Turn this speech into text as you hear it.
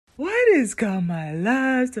What is going, my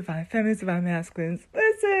loves, divine feminines, divine masculines?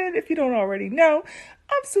 Listen, if you don't already know,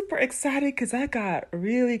 I'm super excited because I got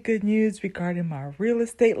really good news regarding my real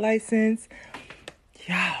estate license.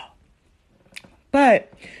 Yeah.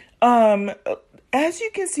 But, as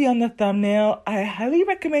you can see on the thumbnail, I highly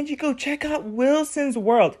recommend you go check out Wilson's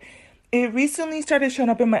World. It recently started showing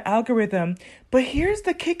up in my algorithm, but here's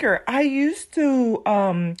the kicker. I used to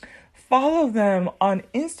follow them on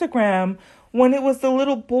Instagram when it was the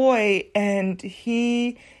little boy, and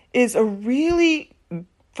he is a really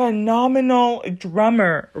phenomenal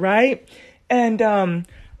drummer, right? And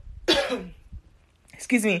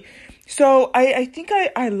excuse me. So I think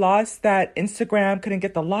I lost that Instagram, couldn't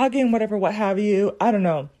get the login, whatever, what have you. I don't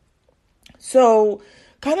know. So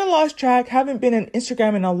kind of lost track, haven't been on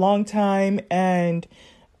Instagram in a long time. And,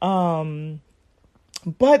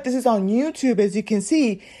 but this is on YouTube, as you can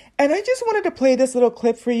see. And I just wanted to play this little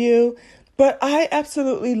clip for you. But I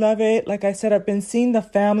absolutely love it. Like I said, I've been seeing the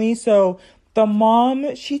family. So the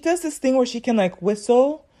mom, she does this thing where she can like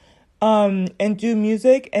whistle, and do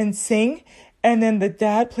music and sing. And then the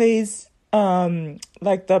dad plays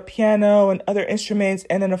like the piano and other instruments.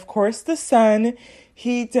 And then, of course, the son,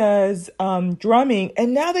 he does drumming.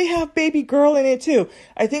 And now they have baby girl in it, too.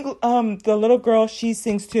 I think the little girl, she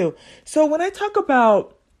sings, too. So when I talk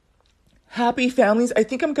about happy families, I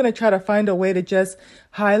think I'm going to try to find a way to just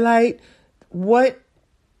highlight what,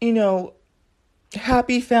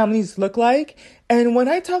 happy families look like. And when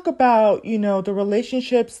I talk about, the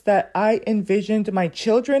relationships that I envisioned my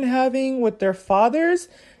children having with their fathers,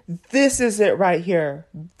 this is it right here.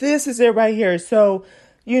 This is it right here. So,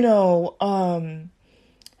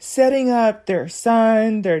 setting up their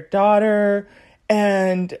son, their daughter,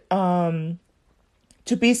 and to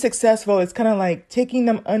be successful, it's kind of like taking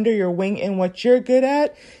them under your wing in what you're good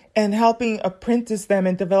at and helping apprentice them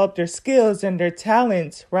and develop their skills and their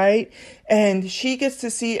talents, right? And she gets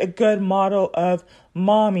to see a good model of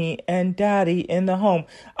mommy and daddy in the home.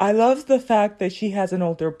 I love the fact that she has an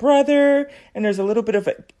older brother and there's a little bit of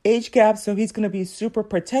an age gap, so he's going to be super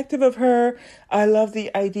protective of her. I love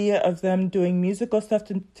the idea of them doing musical stuff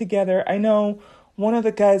together. I know one of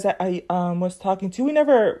the guys that I was talking to, we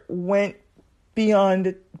never went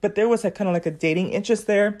beyond, but there was kind of like a dating interest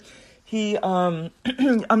there. He, I'm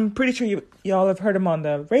pretty sure y'all have heard him on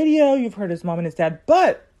the radio. You've heard his mom and his dad.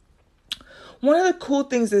 But one of the cool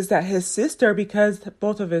things is that his sister, because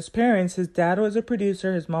both of his parents, his dad was a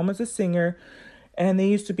producer, his mom was a singer, and they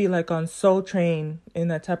used to be like on Soul Train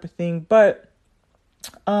and that type of thing. But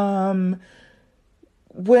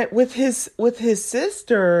with his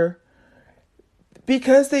sister,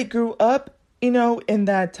 because they grew up, in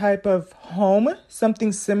that type of home,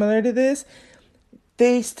 something similar to this,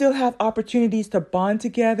 they still have opportunities to bond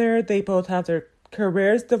together. They both have their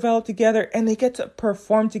careers developed together and they get to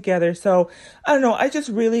perform together. So I don't know. I just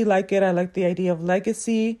really like it. I like the idea of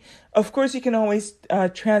legacy. Of course, you can always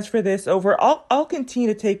transfer this over. I'll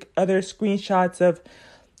continue to take other screenshots of,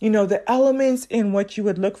 the elements in what you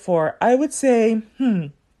would look for. I would say,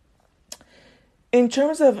 in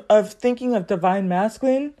terms of thinking of divine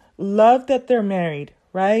masculine, love that they're married,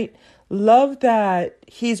 right? Love that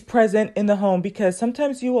he's present in the home, because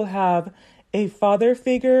sometimes you will have a father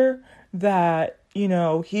figure that,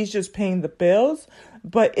 he's just paying the bills,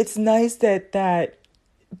 but it's nice that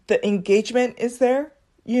the engagement is there,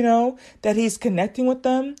 that he's connecting with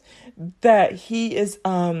them, that he is,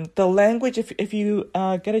 the language, if you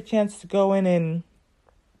get a chance to go in and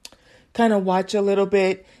kind of watch a little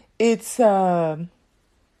bit, it's,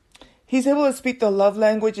 he's able to speak the love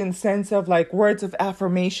language in sense of like words of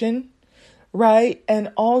affirmation, right?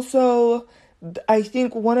 And also, I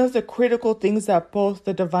think one of the critical things that both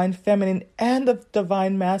the divine feminine and the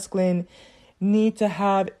divine masculine need to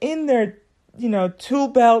have in their, tool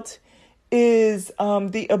belt is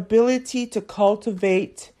the ability to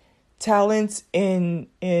cultivate talents in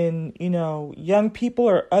young people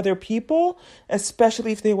or other people,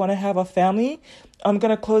 especially if they want to have a family. I'm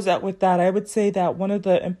going to close out with that. I would say that one of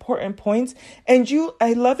the important points, and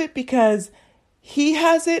I love it because he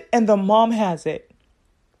has it and the mom has it,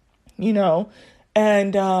 and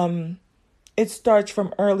it starts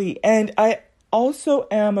from early. And I also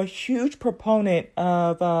am a huge proponent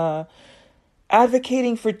of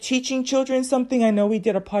advocating for teaching children something. I know we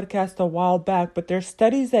did a podcast a while back, but there's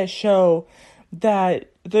studies that show that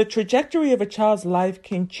the trajectory of a child's life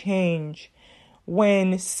can change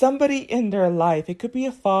when somebody in their life, it could be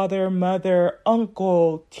a father, mother,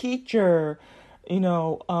 uncle, teacher,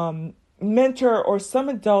 mentor, or some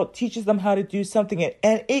adult teaches them how to do something.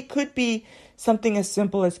 And it could be something as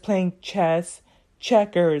simple as playing chess,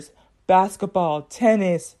 checkers, basketball,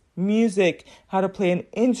 tennis, music, how to play an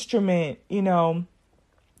instrument,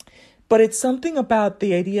 but it's something about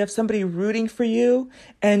the idea of somebody rooting for you.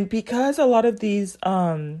 And because a lot of these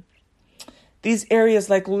areas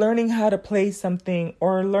like learning how to play something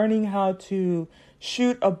or learning how to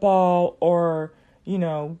shoot a ball or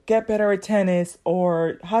get better at tennis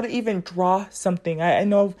or how to even draw something. I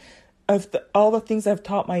know of all the things I've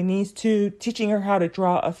taught my niece to, teaching her how to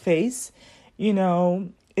draw a face,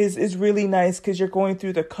 is really nice because you're going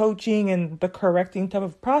through the coaching and the correcting type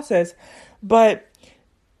of process. But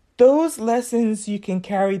those lessons, you can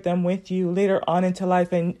carry them with you later on into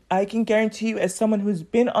life. And I can guarantee you, as someone who's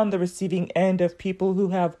been on the receiving end of people who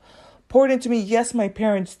have poured into me, yes, my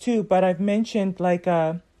parents too, but I've mentioned like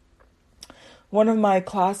one of my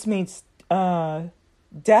classmates'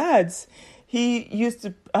 dads, he used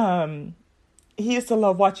to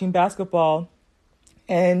love watching basketball,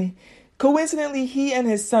 and coincidentally, he and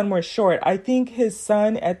his son were short. I think his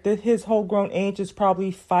son at his whole grown age is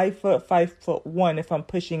probably 5 foot, 5'1" if I'm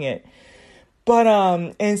pushing it. But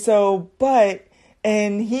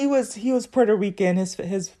and he was Puerto Rican.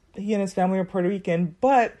 He and his family are Puerto Rican,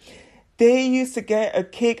 but they used to get a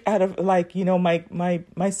kick out of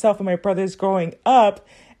myself and my brothers growing up,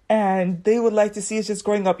 and they would like to see us just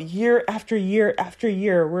growing up year after year after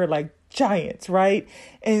year. We're like giants, right?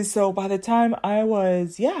 And so by the time I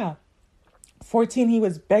was 14, he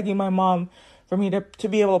was begging my mom for me to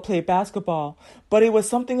be able to play basketball. But it was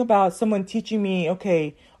something about someone teaching me,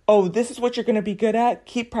 okay, oh, this is what you're going to be good at.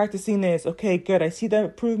 Keep practicing this. Okay, good. I see the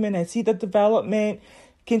improvement. I see the development.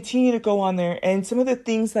 Continue to go on there. And some of the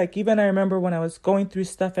things, like even I remember when I was going through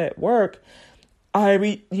stuff at work, I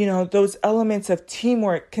read, those elements of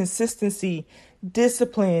teamwork, consistency,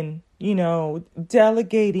 discipline,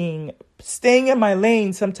 delegating, staying in my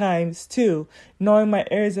lane sometimes too, knowing my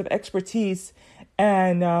areas of expertise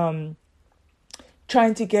and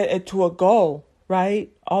trying to get it to a goal,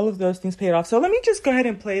 right? All of those things paid off. So let me just go ahead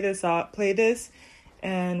and play this,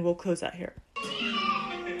 and we'll close out here.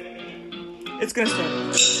 It's going to start.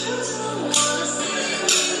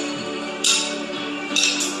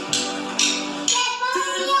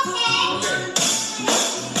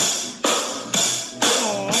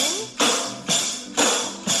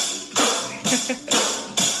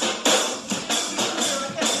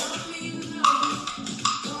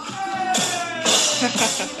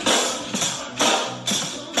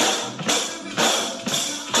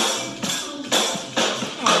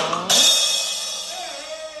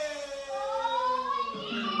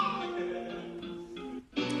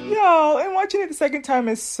 Yo, and watching it the second time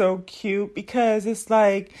is so cute because it's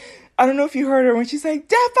like, I don't know if you heard her when she's like,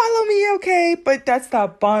 Dad, follow me, okay? But that's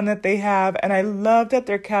that bond that they have. And I love that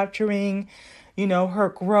they're capturing, her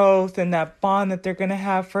growth and that bond that they're going to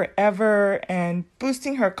have forever and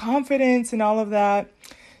boosting her confidence and all of that.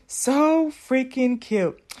 So freaking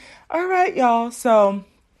cute. All right, y'all. So,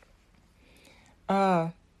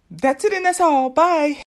 that's it and that's all. Bye.